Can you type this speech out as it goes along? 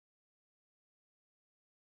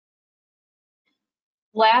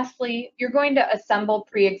Lastly, you're going to assemble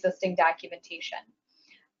pre-existing documentation.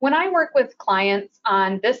 When I work with clients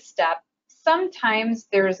on this step, sometimes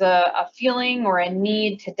there's a feeling or a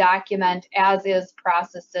need to document as-is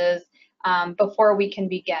processes before we can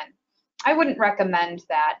begin. I wouldn't recommend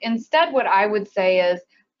that. Instead, what I would say is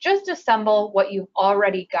just assemble what you've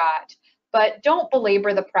already got, but don't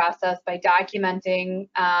belabor the process by documenting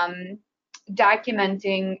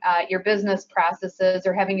your business processes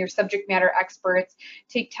or having your subject matter experts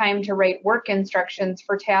take time to write work instructions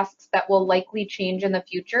for tasks that will likely change in the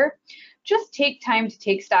future. Just take time to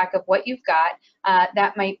take stock of what you've got.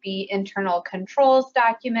 That might be internal controls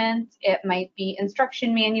documents. It might be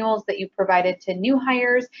instruction manuals that you provided to new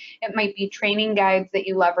hires. It might be training guides that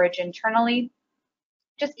you leverage internally.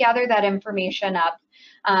 Just gather that information up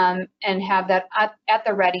and have that at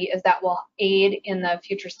the ready, as that will aid in the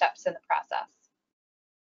future steps in the process.